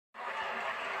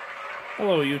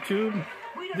Hello YouTube,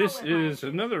 this is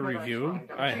another review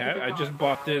I just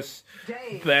bought this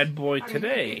bad boy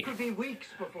today.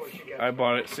 I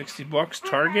bought it 60 bucks,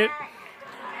 Target.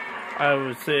 I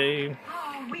would say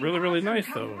really nice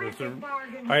though.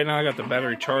 Right now I got the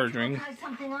battery charging.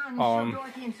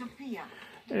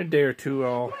 In a day or two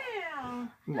I'll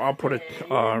put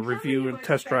a review and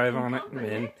test drive on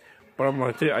it.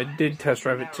 But I did test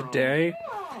drive it today.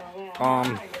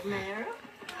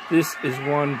 This is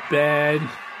one bad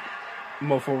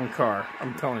mofo car,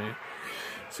 I'm telling you.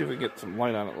 See if we get some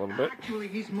light on it a little bit.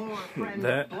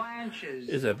 That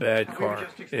is a bad car.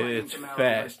 It's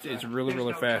fast. It's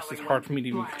really fast. It's hard for me to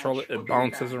even control it. It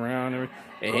bounces around.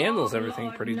 It handles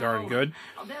everything pretty darn good.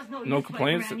 No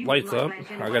complaints. It lights up.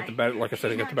 I got the battery. Like I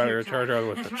said, I got the battery charger. I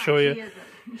was going to show you.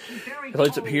 It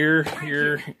lights up here,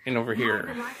 here, and over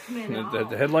here.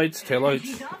 The headlights,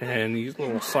 taillights, and these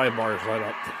little sidebars light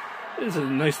up. This is a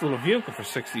nice little vehicle for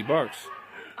 60 bucks.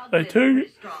 I tell you,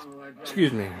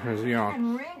 excuse me, I was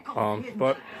young.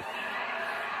 But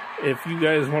if you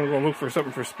guys want to go look for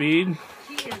something for speed,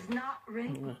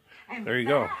 there you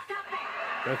go.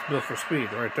 That's built for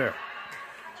speed right there.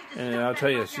 And I'll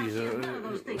tell you,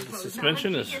 the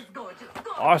suspension is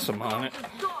awesome on it.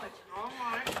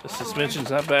 The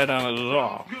suspension's not bad on it at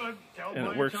all. And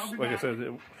it works, like I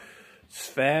said, it's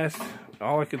fast.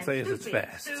 All I can say is it's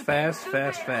fast. It's fast.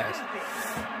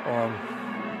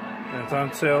 And it's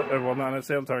on sale, well, not on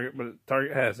sale Target, but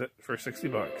Target has it for 60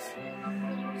 bucks.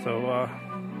 So,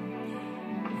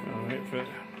 wait for it.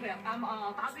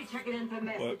 I'll be checking in for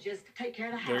messages. Take care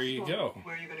of the house. There you go.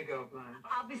 Where are you going to go, Glenn?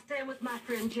 I'll be staying with my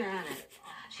friend Janet.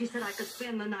 She said I could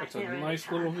spend the night It's a there. nice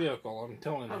little vehicle, I'm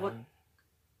telling you.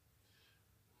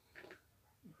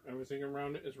 Everything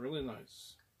around it is really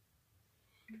nice.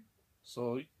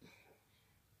 So,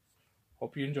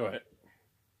 hope you enjoy it.